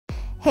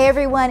Hey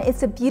everyone,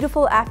 it's a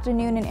beautiful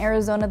afternoon in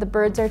Arizona. The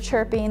birds are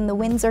chirping, the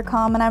winds are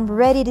calm, and I'm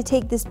ready to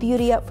take this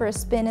beauty up for a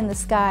spin in the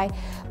sky.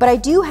 But I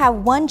do have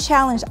one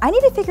challenge. I need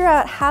to figure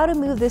out how to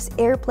move this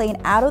airplane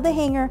out of the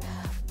hangar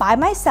by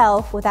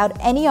myself without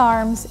any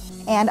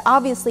arms and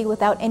obviously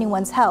without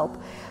anyone's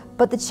help.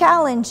 But the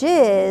challenge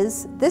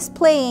is this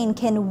plane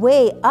can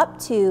weigh up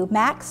to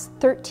max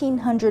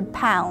 1,300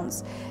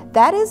 pounds.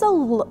 That is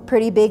a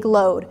pretty big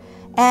load.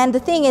 And the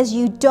thing is,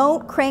 you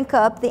don't crank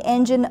up the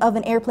engine of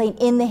an airplane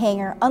in the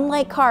hangar,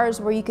 unlike cars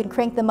where you can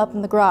crank them up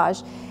in the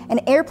garage. An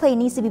airplane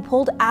needs to be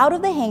pulled out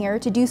of the hangar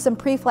to do some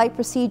pre-flight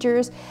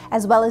procedures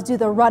as well as do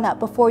the run-up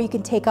before you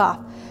can take off.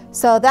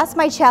 So that's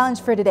my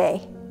challenge for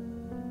today.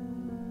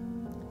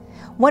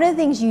 One of the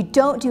things you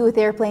don't do with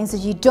airplanes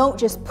is you don't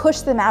just push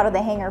them out of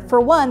the hangar. For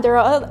one, there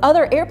are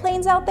other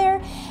airplanes out there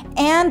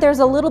and there's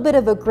a little bit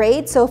of a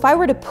grade, so if I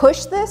were to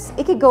push this,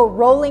 it could go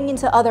rolling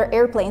into other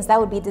airplanes. That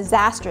would be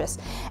disastrous.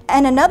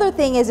 And another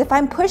thing is if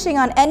I'm pushing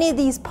on any of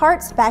these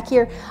parts back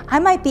here, I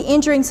might be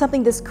injuring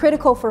something that's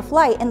critical for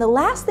flight, and the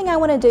last thing I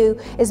want to do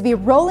is be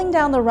rolling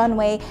down the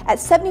runway at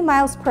 70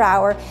 miles per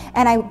hour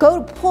and I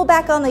go to pull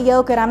back on the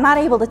yoke and I'm not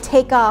able to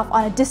take off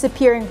on a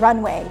disappearing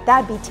runway.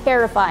 That'd be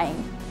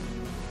terrifying.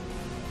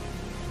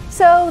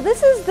 So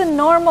this is the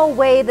normal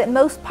way that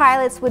most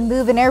pilots would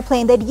move an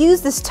airplane. They'd use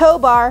this tow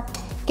bar,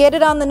 get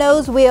it on the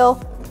nose wheel,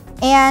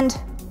 and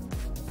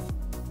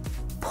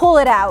pull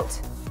it out.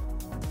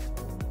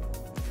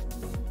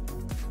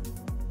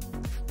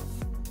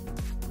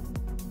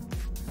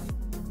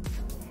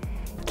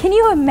 Can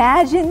you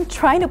imagine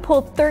trying to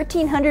pull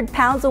 1,300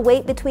 pounds of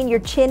weight between your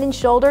chin and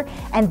shoulder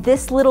and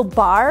this little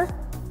bar?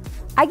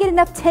 I get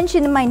enough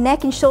tension in my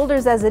neck and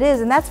shoulders as it is,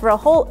 and that's for a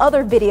whole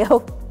other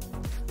video.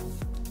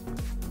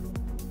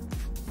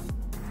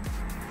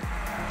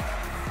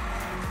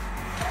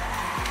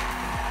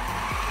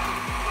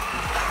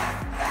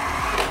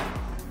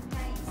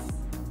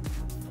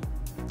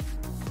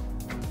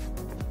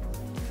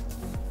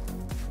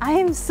 I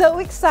am so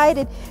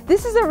excited.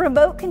 This is a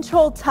remote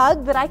control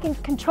tug that I can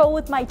control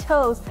with my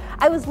toes.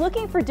 I was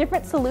looking for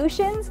different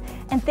solutions,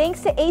 and thanks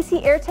to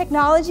AC Air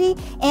Technology,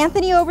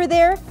 Anthony over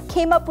there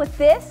came up with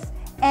this,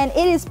 and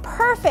it is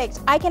perfect.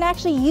 I can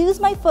actually use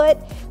my foot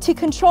to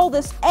control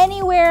this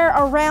anywhere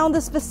around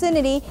this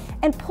vicinity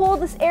and pull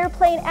this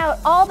airplane out,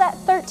 all that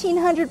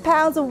 1,300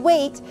 pounds of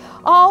weight,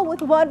 all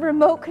with one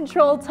remote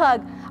control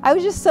tug. I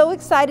was just so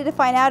excited to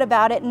find out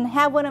about it and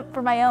have one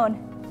for my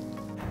own.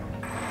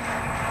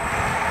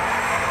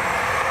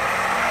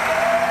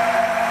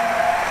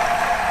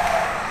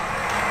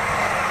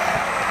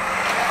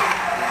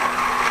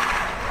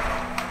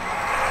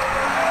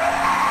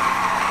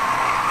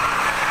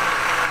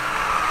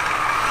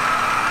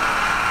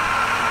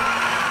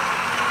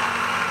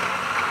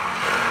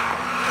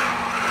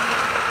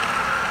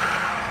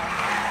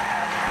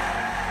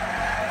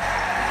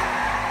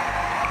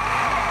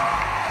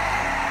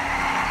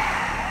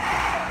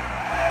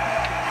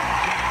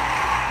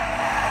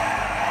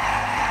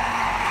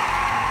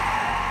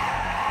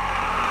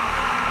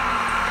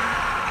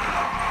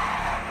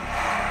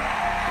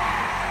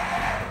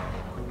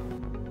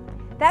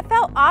 That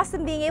felt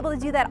awesome, being able to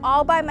do that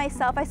all by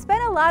myself. I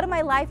spent a lot of my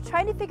life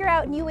trying to figure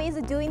out new ways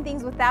of doing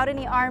things without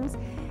any arms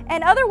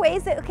and other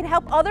ways that can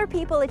help other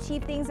people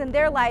achieve things in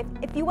their life.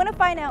 If you want to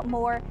find out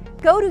more,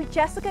 go to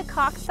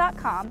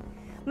jessicacox.com.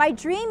 My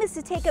dream is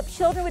to take up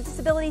children with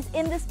disabilities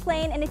in this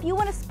plane, and if you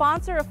want to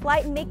sponsor a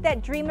flight and make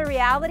that dream a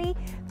reality,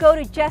 go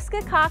to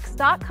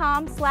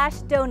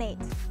jessicacox.com/donate.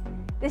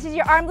 This is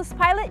your armless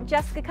pilot,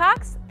 Jessica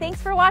Cox.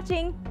 Thanks for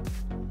watching.